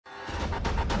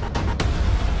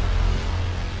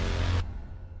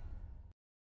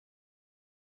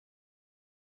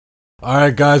All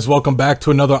right, guys, welcome back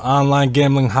to another online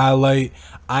gambling highlight.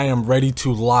 I am ready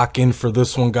to lock in for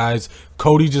this one, guys.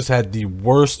 Cody just had the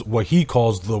worst, what he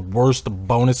calls the worst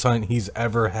bonus hunt he's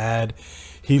ever had.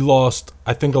 He lost,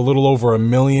 I think, a little over $1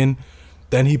 million.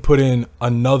 Then he put in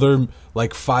another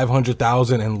like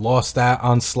 500,000 and lost that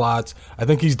on slots. I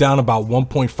think he's down about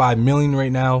 1.5 million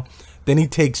right now. Then he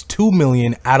takes 2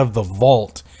 million out of the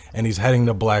vault and he's heading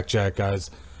to blackjack,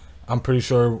 guys. I'm pretty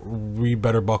sure we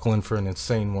better buckle in for an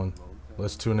insane one.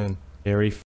 Let's tune in.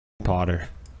 Harry Potter.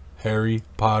 Harry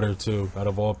Potter, too, out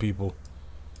of all people.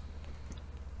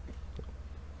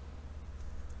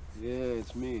 Yeah,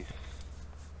 it's me.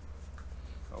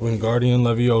 Wingardium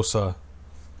Leviosa.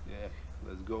 Yeah,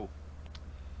 let's go.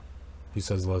 He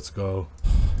says, let's go.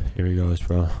 Here he goes,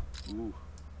 bro. Ooh,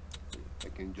 I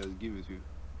can just give it to you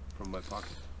from my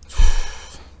pocket.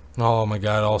 Oh my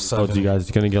god, all Told you seven. guys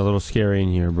it's gonna get a little scary in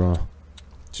here, bro.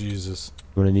 Jesus.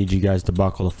 I'm gonna need you guys to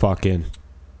buckle the fuck in.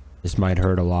 This might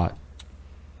hurt a lot.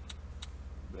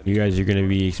 You guys are gonna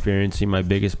be experiencing my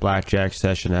biggest blackjack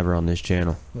session ever on this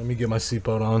channel. Let me get my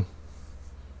seatbelt on.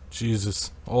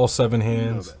 Jesus. All 7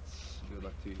 hands. Good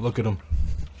luck to you. Look at him.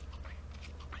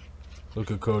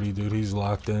 Look at Cody, dude. He's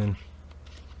locked in.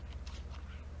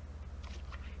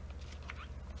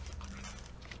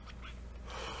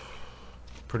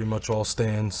 Pretty much all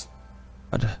stands.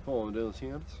 Oh, those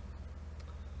hands.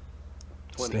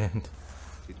 20. Stand.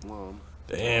 It's one.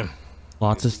 Damn.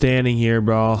 Lots of standing here,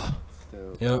 bro.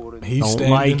 Yep. He's Don't standing.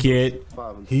 like it.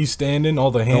 He's standing.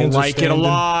 All the Don't hands are like it standing. a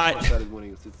lot.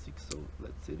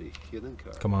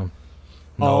 Come on.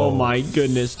 Oh No. my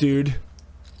goodness, dude.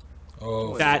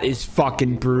 Oh, That is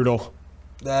fucking brutal.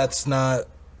 that's not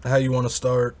how you want to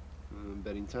start.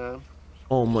 Betting time.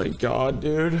 Oh my god,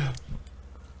 dude.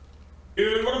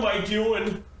 Dude, what am I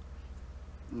doing?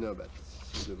 No bets.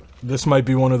 Good luck. This might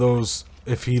be one of those,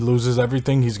 if he loses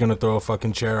everything, he's going to throw a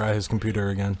fucking chair at his computer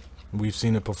again. We've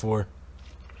seen it before.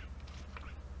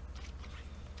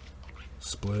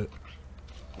 Split.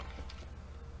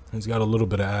 He's got a little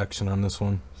bit of action on this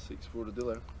one. 6 for the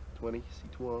dealer. 20.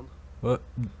 Seat 1. But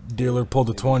dealer pulled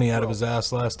a 20 out of his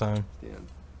ass last time. Stand.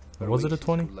 Was it a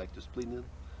 20? Would like to split it.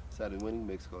 Side and winning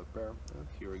makes call pair.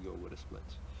 Here we go with a split.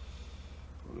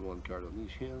 Only one card on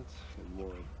each hand and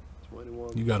one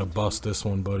 21. You got to bust this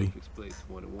one, buddy. Fixed play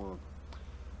 21.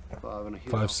 5 and a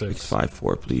hit. 5-6.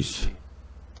 654, please.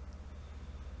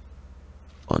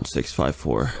 On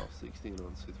 654. 16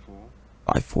 on sit 4.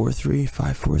 543,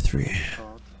 543.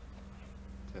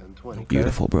 10, 20.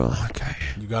 Beautiful, bro. Okay.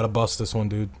 You got to bust this one,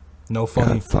 dude. No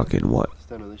funny. Got fucking what?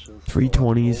 Stand initials. 3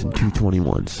 20s and 2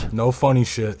 21s. No funny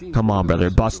shit. Come on, brother.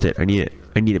 Bust it. I need it.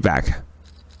 I need it back.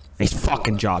 Nice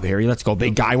fucking job, Harry. Let's go,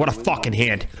 big guy. What a fucking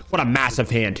hand. What a massive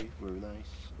hand. Very nice.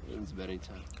 It's betting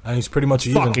time. And he's pretty much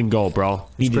even. Fucking go, bro.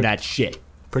 Needed that shit.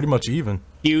 Pretty much even.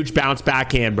 Huge bounce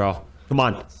back hand, bro. Come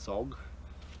on. Sog.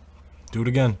 Do it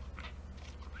again.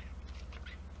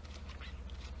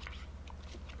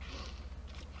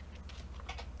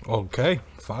 Okay,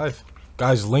 5.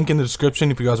 Guys, link in the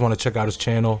description if you guys want to check out his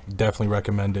channel. Definitely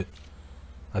recommend it.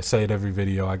 I say it every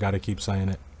video. I gotta keep saying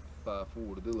it. 5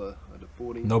 for the dealer at the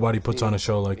 40. Nobody puts on a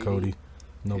show like Cody.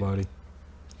 Nobody.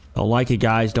 Don't like it,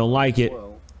 guys. Don't like it.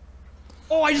 12.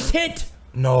 Oh, I just hit.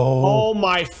 No. Oh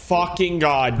my fucking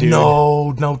god, dude.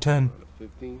 No, no 10.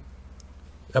 15.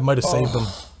 That might have saved him.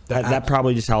 That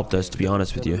probably just helped us, to be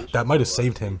honest with you. That might have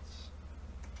saved him.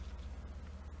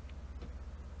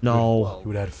 No. He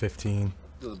would have had 15.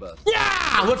 Do the best.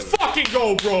 Yeah, let's fucking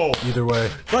go, bro. Either way,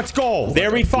 Let's go.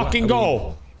 There we fucking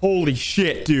go. Holy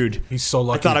shit, dude. he's so I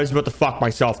lucky. thought I was about to fuck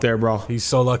myself there, bro. He's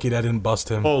so lucky that didn't bust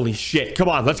him. Holy shit. Come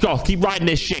on, let's go. Keep riding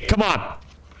this shit. Come on.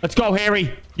 Let's go,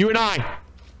 Harry. You and I.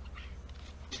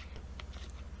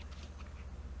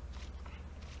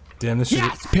 Damn, this shit.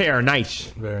 Yes, pair. Nice.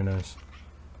 Very nice.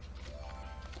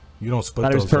 You don't split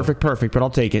That those. was perfect, but I'll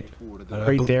take it. For the dealer.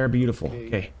 Right there, beautiful.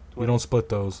 Okay. You don't split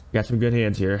those. Got some good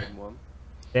hands here. 1.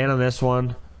 Stand on this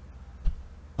one.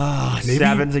 Maybe-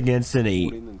 7s against an 8.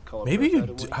 14 and color Maybe pair you. side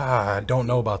and winning. I don't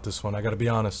know about this one. I gotta be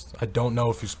honest. I don't know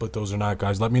if you split those or not,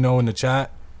 guys. Let me know in the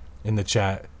chat. In the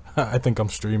chat. I think I'm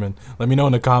streaming. Let me know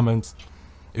in the comments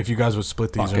if you guys would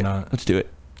split these Fuck or it. not. Let's do it.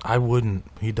 I wouldn't.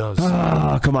 He does.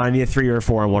 Oh, come on. I need a 3 or a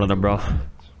 4 on one of them, bro.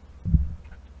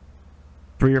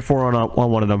 3 or 4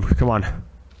 on one of them. Come on.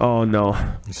 Oh, no.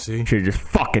 You see? Should've just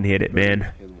fucking hit it, man.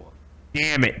 Hit 1.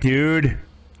 Damn it, dude.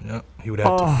 Yeah. He would have.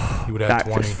 Oh, He would have that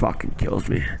 20. just fucking kills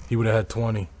me. He would have had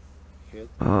 20. Hit.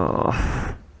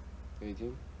 Oh.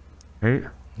 18. Hey,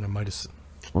 And I might have.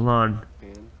 hold on. 10.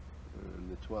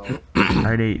 And the 12. I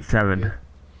had 8, 7.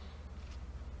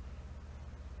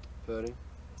 30.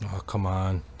 Oh, come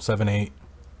on. 7-8.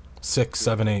 6,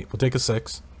 7, 8. We'll take a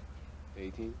 6.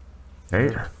 18. Hey,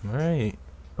 All right.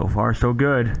 so far so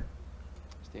good.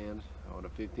 Stand. I want a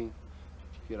 15.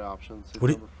 Hit option. Sit What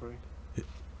do number 3.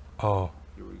 Oh,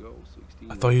 Here we go.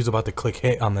 16. I thought he was about to click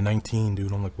hit on the 19,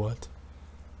 dude. I'm like, what?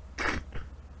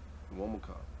 One more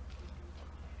card.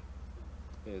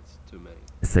 It's too many.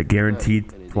 It's a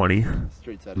guaranteed And it 20. is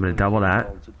straight side I'm gonna winning. double that.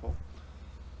 All sit fold.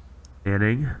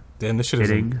 Standing, Damn, this shit is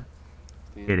hitting,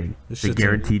 Stand. hitting. This It's a shit's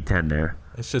guaranteed 10 there.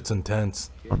 this shit's intense.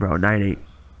 Oh, bro, 9-8.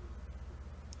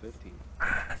 15.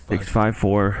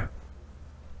 6-5-4.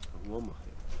 One more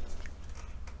hit.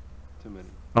 Too many.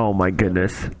 Oh my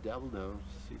goodness. Double down.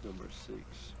 Seat number 6.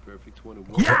 Perfect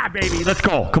 21. Yeah, baby, let's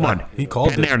go. Come on. He called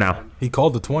Get in it. there now. He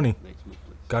called the 20. Next move,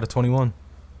 please. Got a 21.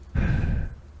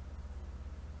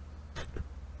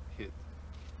 Hit.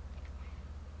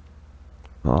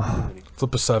 Oh, Many.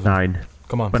 Flip a 7. 9.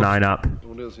 Come on. Put Flip. 9 up.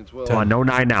 One else in 12. Come on, no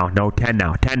 9 now. No 10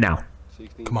 now. 10 now.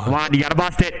 16. Come Come on, you gotta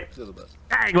bust it. Still the best.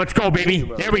 Dang, let's go, baby.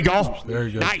 There we go.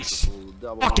 Very good. Nice.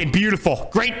 Double. Fucking beautiful.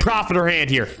 Great profiter hand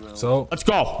here. So Let's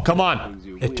go. Come on. Brings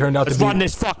you it win. turned out Let's to run be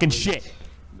this fucking shit.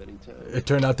 Betting time. it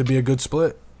turned out to be a good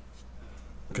split.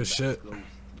 Good shit. Goes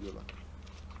your luck.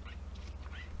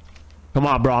 Come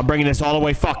on, bro. I'm bringing this all the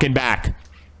way fucking back.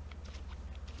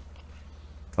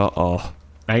 Uh-oh.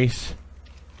 Nice.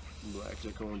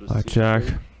 Blackjack on the Blackjack.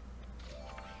 six.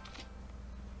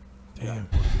 Damn.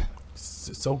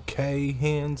 It's okay.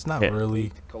 Hands, not Hit.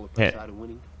 really. Color Hit. side of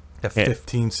winning. At Hit.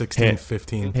 15, 16, Hit.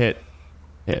 15. Hit.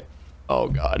 Hit. Oh,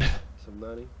 God.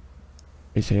 790.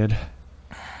 His hand.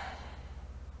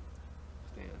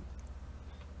 Stand.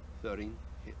 13.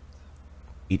 Hit.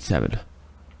 8-7.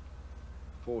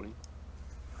 40.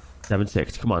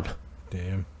 7-6. Come on.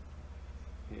 Damn.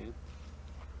 Hit.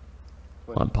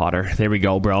 Come on, Potter. There we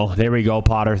go, bro. There we go,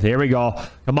 Potter. There we go.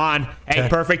 Come on. Hey, Okay.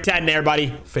 perfect 10 there,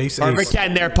 buddy. Face Perfect ace.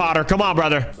 10 there, Potter. Come on,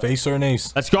 brother. Face or an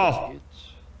ace. Let's go. Hits.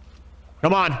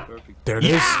 Come on. Perfect. There it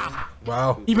is. Yeah.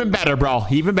 Wow. Even better, bro.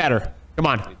 Even better. Come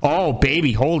on. Oh,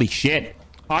 baby. Holy shit.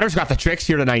 Potter's got the tricks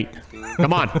here tonight.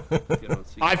 Come on. Get on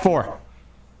six. 5-4.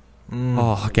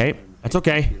 Oh, okay. That's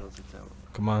okay. Get on 6-7.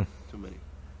 Come on. Too many.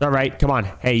 All right. Come on.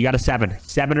 Hey, you got a 7.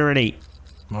 7 or an 8.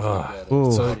 Ugh.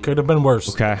 Ooh. So it could have been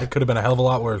worse. Okay. It could have been a hell of a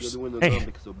lot You're worse. the winner Hey, now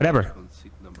because of whatever. black on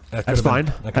seat number That That's could have been- fine.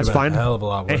 that could That's have been fine. a hell of a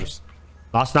lot Hey. worse.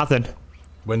 Lost nothing.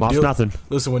 When Lost nothing.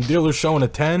 Listen, when dealer's showing a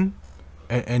 10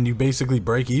 and you basically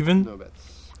break even, No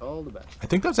bets. All the bets. I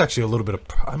think that's actually a little bit of.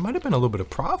 I might have been a little bit of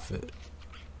profit.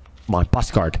 Come on.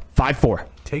 Bust card. 5-4.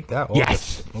 Take that. Oh,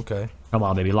 Yes. Okay. Come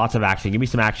on, baby. Lots of action. Give me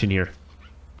some action here.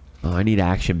 Oh, I need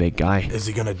action, big guy. Is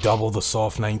he gonna double the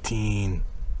soft 19?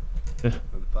 And the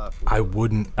 5 I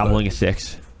wouldn't. but Doubling a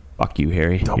 6. Fuck you,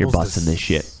 Harry. You're doubles the busting this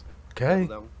shit. Okay.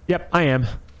 down. Yep, I am.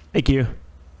 Thank you.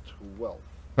 12.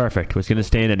 Perfect. Was gonna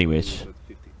stand anyways. With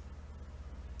 50.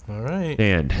 All right.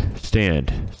 Stand.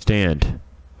 Stand. Stand.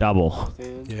 Double.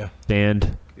 Stand. Yeah.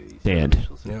 Stand. Okay, Stand.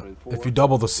 initial Yeah. 7.4. If you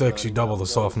double the 6, you double the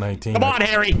soft 19. Come on,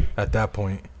 Harry. At that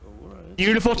point. Alright.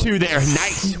 Beautiful 2 there.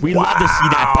 Nice. We love to see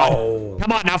that, bud. Wow.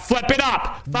 Come on, now flip it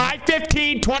up. 5,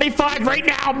 15, 25 right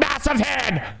now. Massive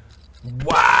head.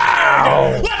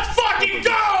 Wow. Let's fucking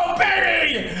go,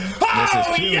 baby.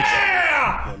 Oh,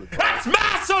 yeah. That's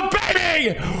massive,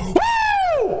 baby.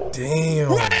 Woo. Damn.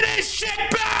 Running this shit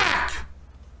back.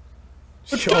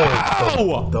 Let's Yo,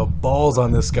 go. the balls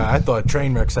on this guy. I thought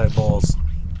Trainwrecks had balls.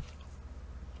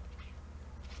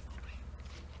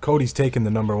 Cody's taking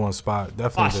the #1 spot.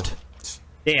 Definitely. Bust.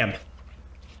 Damn.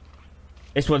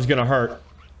 This one's gonna hurt.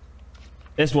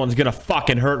 This one's gonna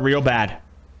fucking hurt real bad.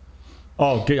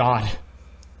 Oh, God.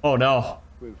 Oh, no.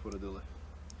 Wait for the delay.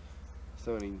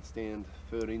 17. Stand.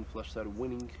 13. Flush side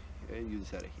winning. And you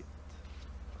just had a hit.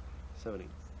 17.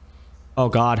 Oh,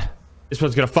 God. This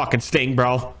one's gonna fucking sting,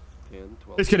 bro. 10.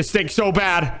 12. It's gonna stink so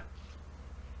bad.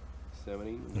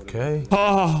 17. Okay.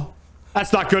 Oh,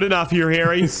 that's not good enough here,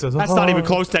 Harry. says, That's not even "Oh."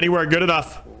 close to anywhere good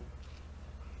enough.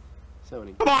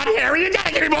 17. Come on, Harry. You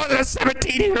gotta give me more than a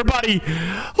 17 here, buddy.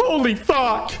 Holy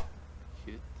fuck.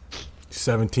 Hit.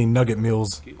 17 nugget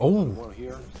meals. Oh, One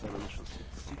here. 7 initial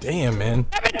 6. damn, man.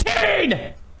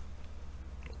 17.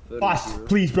 30 Bust, here.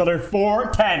 please, brother.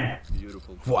 4, 10.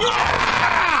 Beautiful. Wow.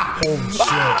 Ah! Holy shit.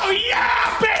 Oh,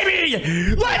 yeah,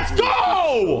 baby. Let's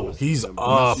go. He's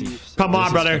up. Come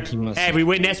on, brother. Hey, we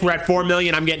win this. We're at 4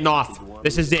 million. I'm getting off.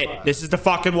 This is it. This is the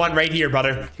fucking one right here,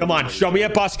 brother. Come on. Show me a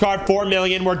bus card. 4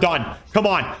 million. We're done. Come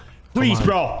on. Please, Come on.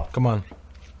 bro. Come on.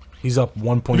 He's up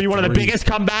 1.3. Be one of the biggest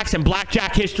comebacks in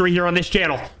blackjack history here on this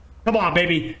channel. Come on,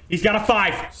 baby. He's got a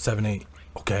 5. 7, 8.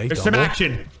 Okay. There's double. some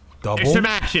action. Double. There's some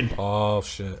action. Oh,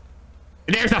 shit.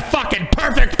 And there's a fucking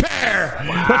perfect pair.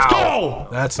 Wow. Let's go.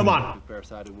 That's Come on.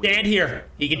 Stand here.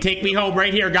 He can take me home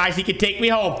right here, guys. He can take me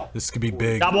home. This could be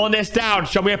big. Doubling this down.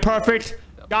 Show me a perfect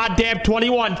goddamn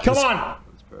 21. Come on.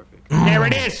 That's perfect. There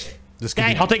it is. This could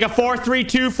Okay, be... I'll take a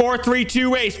 4-3-2,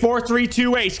 4-3-2 ace,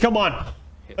 4-3-2 ace. Come on.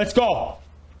 Let's go.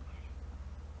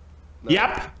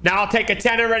 Yep. Now I'll take a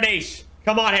 10 or an ace.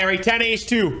 Come on, Harry. 10 ace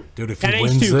 2. Dude, if 10 he ace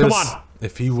wins 2. this, Come on.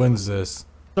 if he wins this,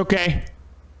 Okay.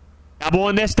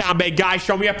 Doubling this down, big guy.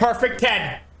 Show me a perfect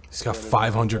 10. he's got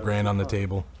 500 grand on the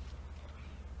table.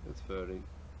 That's 30.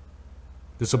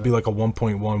 This will be like a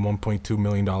 1.1, 1.2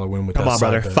 million dollar win with Come that on,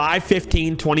 brother. side bet. 5,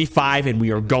 15, 25, and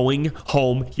we are going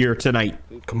home here tonight.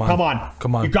 Come on. Come on.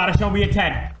 Come on. You gotta show me a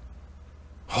 10.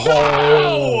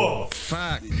 Oh,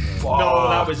 Fuck. No,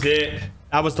 that was it.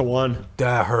 That was the one.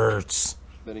 that hurts.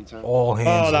 Betting time. All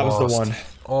hands Oh, that was lost. the one.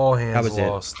 All hands That was it.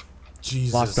 lost.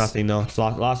 Jesus. Lost nothing, though.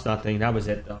 Lost nothing. That was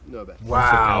it, though. No bet. For a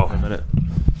Wow. minute.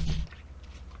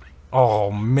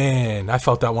 Oh man, I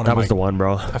felt that one. That was the one,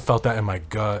 bro. I felt that in my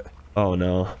gut. Oh,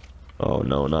 no. Oh,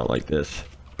 no, not like this.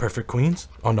 Perfect queens?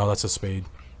 Oh no, that's a spade.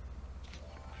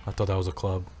 I thought that was a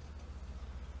club.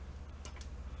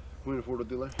 Winner for the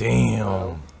dealer.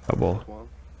 Damn. Double. One.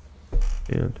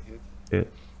 And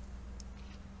it.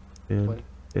 And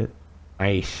it.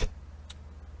 Nice.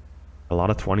 A lot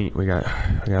of 20. We got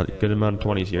a good amount of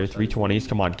 20s here. 3 20s.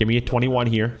 Come on. Give me a 21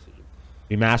 here.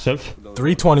 Be massive.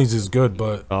 3 20s is good,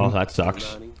 but Oh, that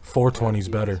sucks. 4 20s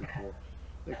better.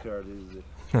 The card is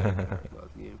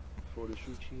last game. For the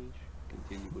shoe change.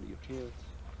 Continue with your chance.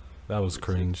 That was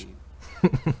cringe.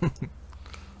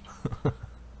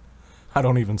 I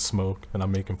don't even smoke, and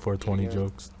I'm making 420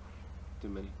 jokes. Too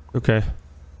many. Okay.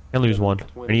 Can't lose one.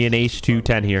 I need an ace 2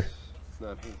 10 here. It's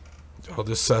not him. Oh,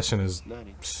 this session is...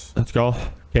 90. Let's go.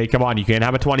 Okay, come on. You can't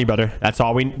have a 20, brother. That's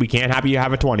all we can't have you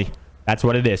have a 20. That's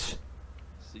what it is.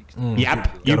 60.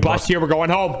 Yep. You Gotta bust bust. here. We're going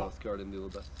home. Last card in dealer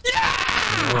best.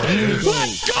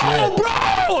 Let's go,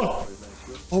 bro.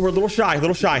 Oh, we're a little shy. A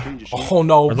little shy. Oh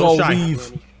no, We're a little go shy.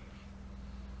 leave.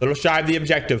 A little shy of the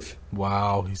objective.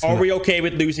 Wow, he's Are gonna, we okay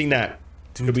with losing that?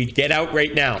 Could we get out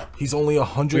right now? he's only We are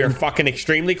 100. fucking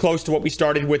extremely close to what we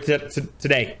started with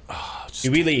today.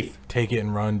 Do we leave? Take it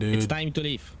and run, dude. It's time to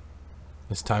leave.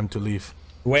 It's time to leave.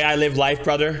 The way I live life,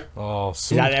 brother, Oh, is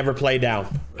soon, I never play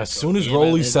down. as soon as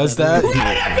Rolly says that,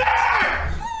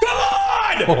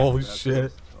 Come on! oh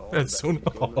shit.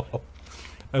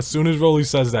 As soon as Rolly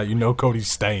says that, you know Cody's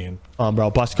staying. Come on, bro.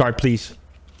 Bust card, please.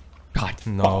 God,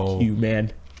 No. fuck you,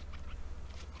 man.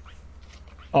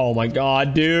 Oh my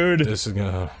god, dude. This is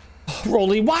gonna...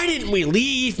 Rolly, why didn't we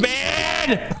leave,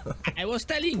 man? I was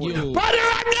telling you. Brother,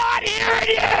 I'm not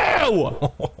hearing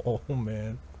you! Oh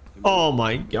man. Oh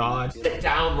my god. Sit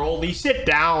down, Rolly. Sit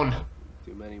down.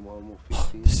 Too many. One more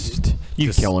 15.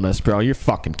 You're killing us, bro. You're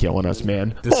fucking killing us,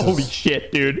 man. This Holy is-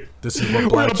 shit, dude. This is what We're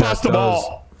gonna blackjack bust them does.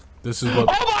 all. This is what...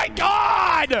 Oh my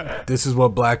god! This is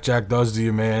what blackjack does to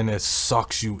you, man. It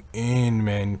sucks you in,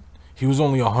 man. He was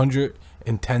only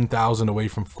 110,000 away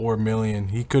from 4 million.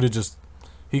 He could have just,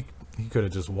 he could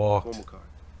have just One walked. more card.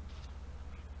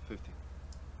 15.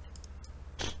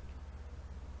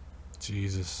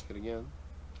 Jesus. Hit again.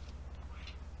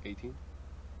 18.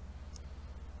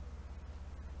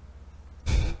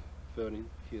 13.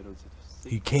 Here on 6.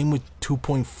 He came with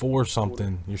 2.4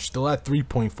 something. You're still at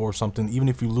 3.4 something, even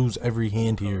if you lose every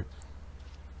hand here.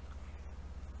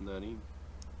 19.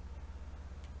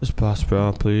 Just bust,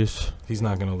 bro, please. He's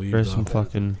not gonna leave. There's Though. some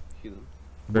fucking Hit him.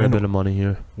 fair bit of money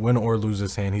here. Win or lose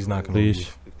his hand, he's not gonna Please.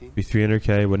 leave. 15. Be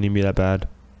 300k. Wouldn't even be that bad.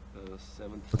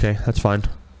 7. Okay, that's fine.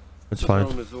 That's fine.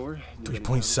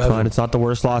 3.7. Fine. It's not the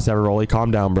worst loss ever, Rolly.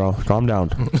 Calm down, bro. Calm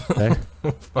down. Okay?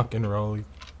 Fucking Rolly.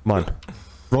 Come on.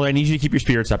 Rolly, I need you to keep your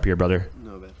spirits up here, brother.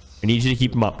 No bets. I need you to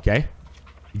keep them up, okay?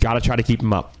 You gotta try to keep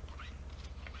them up.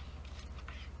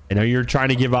 I know you're trying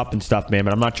to give up and stuff, man,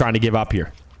 but I'm not trying to give up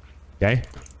here. Okay?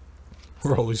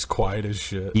 Rolly's quiet as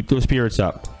shit. Keep those spirits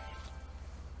up.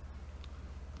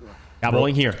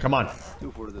 Doubling here. Come on.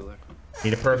 2 for the dealer.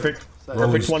 Need a perfect. Rolly's-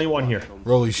 Perfect 21 here.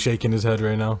 Rolly's shaking his head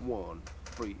right now. 1,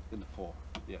 3, and 4.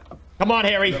 Yeah. Come on,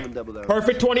 Harry. 7 double down.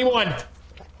 Perfect 21.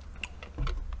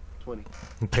 20.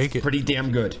 You take it. Pretty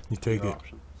damn good. You take it.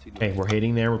 Option. See Okay, we're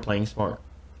hating there. We're playing smart.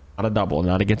 Not a double,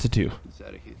 not against a 2. Is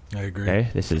that a hit? I agree. Okay,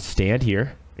 this is stand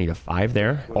here. Need a 5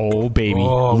 there. Oh, baby.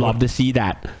 Oh. Love to see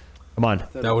that. Come on.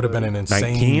 That would have been an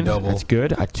insane 19. double. That's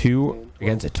good. A 2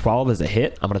 against a 12 is a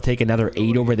hit. I'm going to take another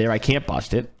 8 over there. I can't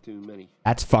bust it. Too many.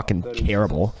 That's fucking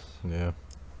terrible. Yeah.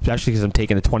 Especially because I'm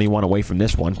taking a 21 away from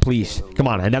this one. Please. Come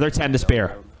on. Another 10 to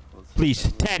spare.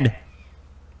 Please. 10.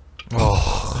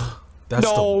 Oh, that's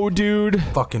No, dude. the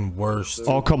fucking worst.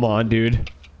 Oh, come on,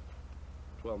 dude.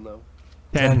 12 now.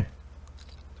 10.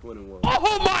 21.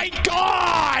 Oh my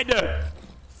god!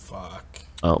 Fuck.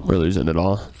 Oh, we're losing it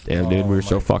all. Damn, dude, we were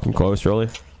so fucking close, really.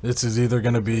 This is either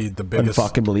gonna be the biggest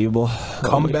Fucking believable.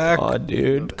 comeback, Oh,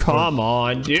 dude. Come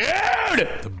on, dude.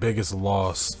 the biggest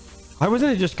loss. Why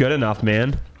wasn't it just good enough,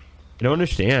 man? I don't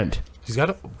understand. He's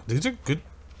got a. These are good.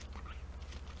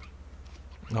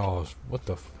 Oh, what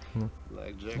the?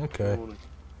 Blackjack. Okay.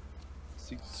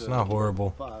 6, It's not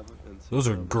horrible. 5, and Those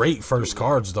are 6, great first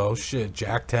cards, though. Shit,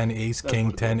 Jack 10, Ace,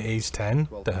 King 10, Ace 10.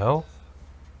 What the hell?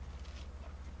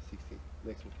 16.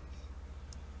 Next one,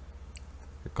 please.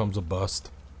 Here comes a bust.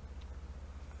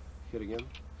 Hit again.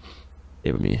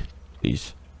 Stay with me,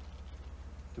 please.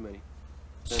 Too many.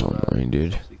 So annoying,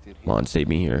 dude. 16. Come on, save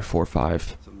me here.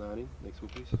 4-5. So 90. Next one,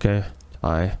 please. Okay.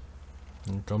 Tie.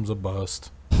 Here comes a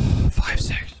bust.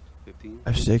 5-6. 15.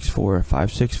 5-6-4.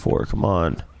 5-6-4. Come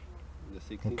on. The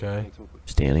 16. Okay. Next one, please.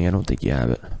 Standing. I don't think you have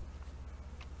it.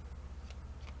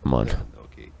 Come on.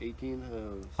 Okay.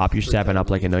 18. Pop your 7 up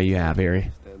like I know you have,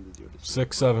 Harry.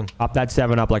 6, 7, Pop that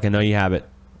 7 up like I know you have it.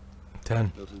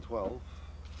 10, Those in 12.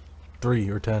 3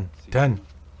 or 10. 10.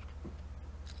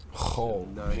 Oh,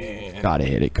 man. Gotta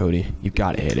hit it, Cody. You've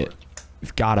gotta hit it.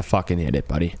 You've gotta fucking hit it,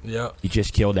 buddy. Yeah. You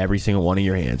just killed every single one of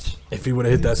your hands. If he would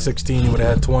have hit that 16, he would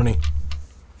have had 20. See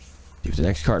what the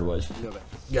next card was. No bad.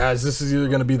 Guys, this is either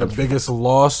going to be the biggest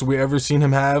loss we ever seen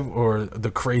him have or the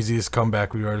craziest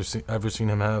comeback we've ever seen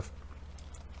him have.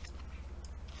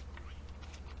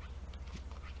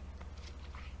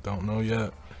 Don't know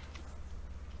yet.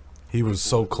 He was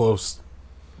so close.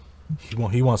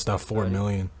 He wants that 4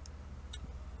 million.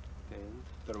 10.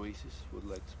 Oasis would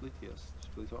like to split. Yes.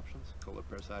 Split options. Color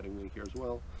pair siding wing here as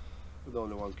well. With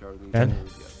only one card in 10. yeah,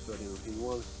 13 in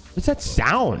 1. What's that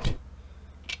sound?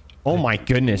 Oh my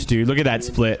goodness, dude. Look at that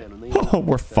split. Oh,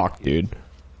 we're fucked, dude.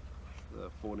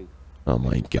 40. Oh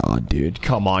my god, dude.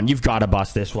 Come on. You've got to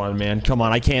bust this one, man. Come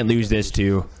on. I can't lose this,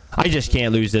 too. I just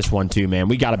can't lose this one, too, man.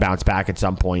 We got to bounce back at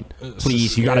some point.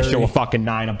 Please, you got to show a fucking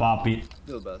 9 above me.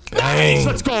 Still best. Dang.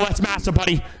 Let's go. That's massive,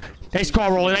 buddy. Nice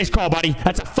call, Rolly. Nice call, buddy.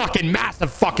 That's a fucking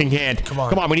massive fucking hand. Come on.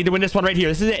 Come on. We need to win this one right here.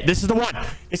 This is it. This is the one.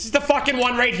 This is the fucking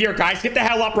one right here, guys. Get the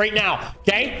hell up right now.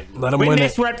 Okay? Let him win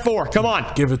this. it. We're at 4. Come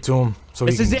on. Give it to him. So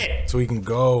This he is can, it. So he can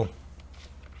go.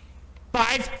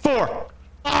 5-4.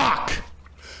 Fuck.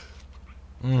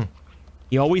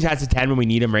 He always has a 10 when we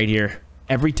need him right here.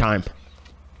 Every time.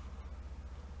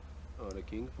 Oh, the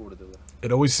king for the left.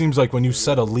 It always seems like when you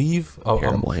set a leave,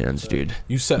 Terrible hands, dude.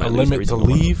 you set Might a lose limit every to single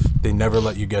one. leave, they never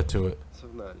let you get to it. So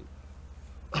 90.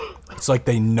 It's like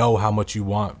they know how much you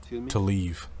want to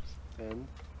leave. 10.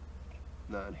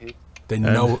 9 hit. They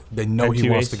know he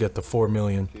 10, wants 2 to get the 4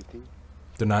 million. 15.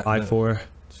 They're not. 5-4.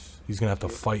 He's gonna have to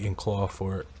fight and claw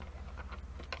for it.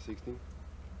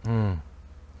 16.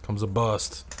 Comes a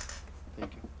bust.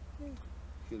 Thank you.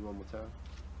 Here's one more time.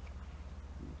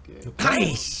 Okay.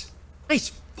 Nice.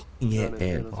 Nice fucking hit,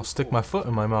 man. I'll stick my foot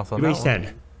in my mouth on Give me that one.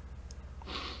 10.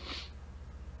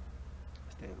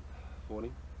 Stand.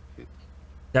 40. Hit.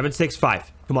 7-6-5.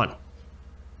 Come on.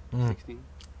 16.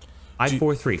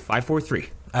 5-4-3. 5-4-3.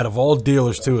 Out of all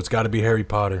dealers too, it's got to be Harry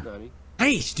Potter. 90.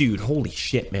 Nice, dude. Holy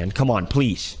shit, man. Come on,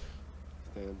 please.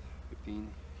 Stand. 15.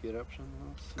 Hit option.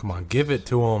 Come on, give it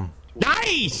to him.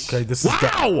 Nice. Okay, this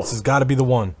Wow. has got to be the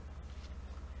one.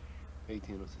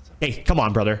 18 or 6. Hey, come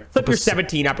on, brother. Flip your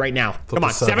 17 up right now. Come a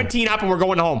on, 7. 17 up and we're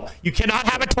going home. You cannot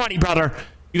have a 20, brother.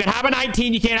 You can have a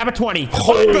 19, you can't have a 20.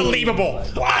 Unbelievable.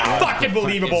 Unfucking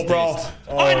believable, bro.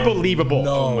 Unbelievable.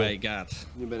 Oh my god.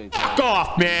 You better Fuck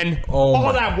off, man. Oh All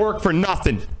my- that work for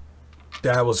nothing.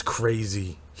 That was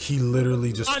crazy. He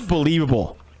literally just.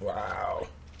 Unbelievable. Wow.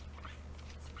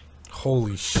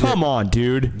 Holy shit. Come on,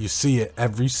 dude. You see it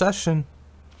every session.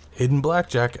 Hidden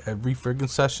blackjack every friggin'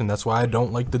 session. That's why I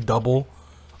don't like the double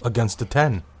against the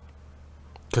 10.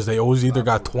 Because they always either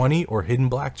got 20 or hidden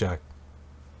blackjack.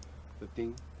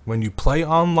 15. When you play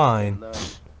online, 9.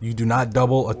 you do not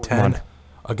double a 10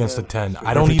 against a 10.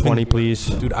 I don't Every even 20, please.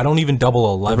 Dude, I don't even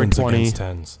double 11s 20. against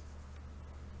 10s.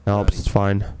 Nope, it's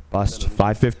fine. Bust.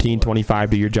 5-15, 25.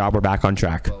 Do your job. We're back on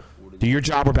track. 12. 40. Do your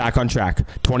job. We're back on track.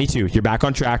 22. You're back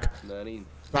on track. 19.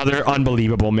 Brother,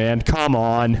 unbelievable, man. Come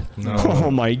on. No.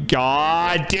 Oh, my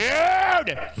God,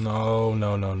 dude. No,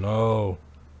 no, no, no.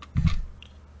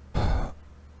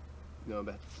 No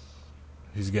bets.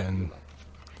 He's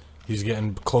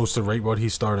getting close to right what he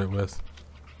started with.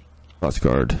 Cross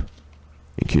guard.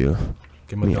 Thank you. Give him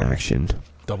Give me a double, action.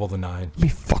 double the 9, Give me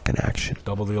fucking action.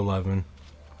 double the 11,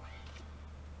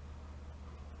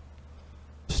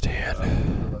 Stand.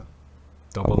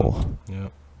 double Double. the, yeah.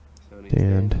 70.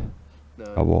 Stand.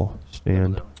 9. Double.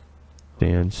 Stand.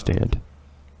 Stand. Stand.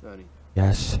 90.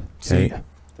 Yes. See, Okay.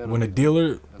 when a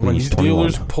dealer, when Please, these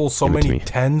dealers 21. pull so Give it to many me.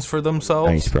 10s for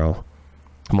themselves, Nice, bro.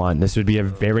 Come on, this would be a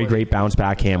very great bounce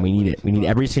back hand. We need it. We need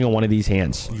every single one of these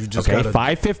hands. You just okay, gotta-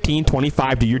 5, 15,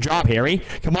 25. Do your job, Harry.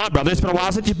 Come on, brother. It's been a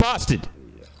while since you busted.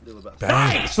 bang,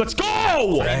 Nice. Let's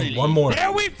go. bang, one more,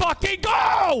 There we fucking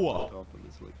go.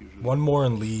 one more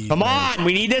and leave. Come man. on.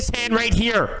 We need this hand right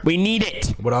here. We need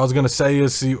it. What I was gonna say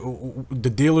is, see, the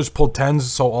dealers pull 10s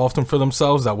so often for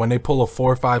themselves that when they pull a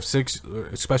 4, 5, 6,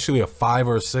 especially a 5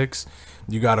 or a 6,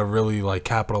 you gotta really like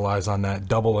capitalize on that.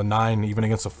 Double a 9, even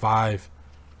against a 5.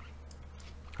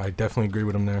 I definitely agree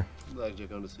with him there.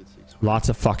 Blackjack on the sit 6. Lots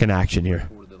of fucking action here.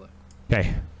 Forward the left.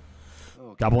 Okay.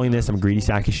 Doubling this. I'm a greedy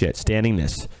sack of shit. Standing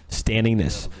this. Standing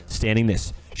this. Standing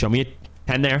this. Show me a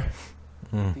 10 there.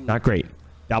 Not great.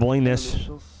 Doubling this.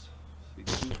 Initials,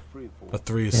 6, 2, 3, 4. A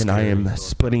 3 is And scary. I am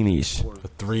splitting these. A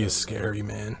 3 is scary,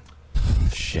 man.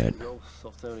 Shit. Go,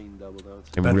 soft turning, double down.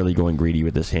 I'm really going greedy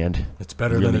with this hand. It's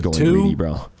better Really than a going 2, greedy,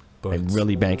 bro. but I'm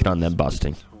really banking on them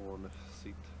busting. Horn,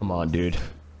 seat. Come on, dude.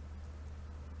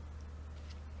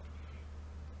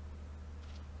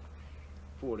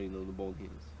 14 on the ball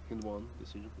hands. Hand 1,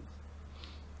 decision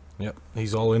please. yep,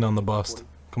 he's all in on the bust.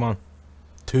 Come on,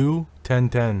 2, 10,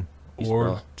 10, or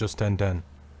bro. just 10, 10.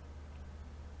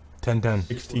 10, 10.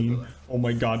 16. Oh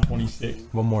my god, 26.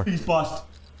 One more. He's bust.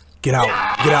 Get out,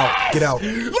 get out, get out.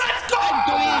 Let's go!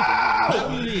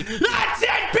 That's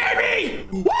it, baby!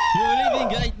 Woo! You're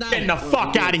leaving right now. Getting the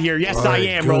fuck out of here. Yes, All I right,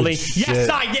 am, good Rolly. shit. Yes,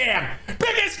 I am.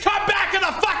 Biggest comeback of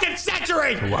the fucking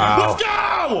century. Wow. Let's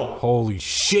go! Holy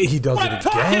shit, he does What it I'm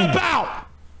talking again. about!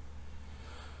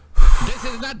 This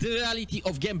is not the reality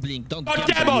of gambling. Don't Oh,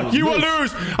 gamble. Demo, you will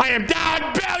lose. I am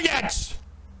down billions.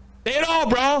 Say it all,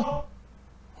 bro.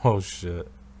 Oh shit.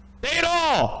 Say it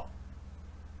all.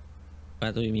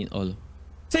 What do you mean all?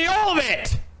 Say all of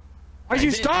it. Why'd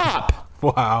you stop?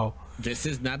 Wow. This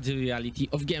is not the reality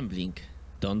of gambling.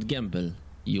 Don't gamble.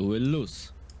 You will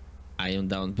lose. I am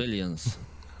down billions.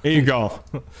 Here you go.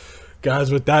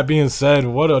 Guys, with that being said,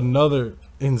 what another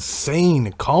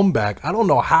insane comeback. I don't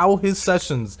know how his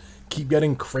sessions keep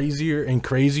getting crazier and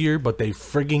crazier, but they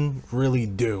frigging really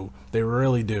do. They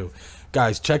really do.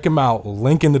 Guys, check him out.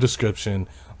 Link in the description.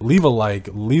 Leave a like.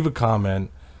 Leave a comment.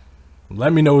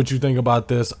 Let me know what you think about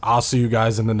this. I'll see you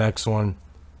guys in the next one.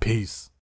 Peace.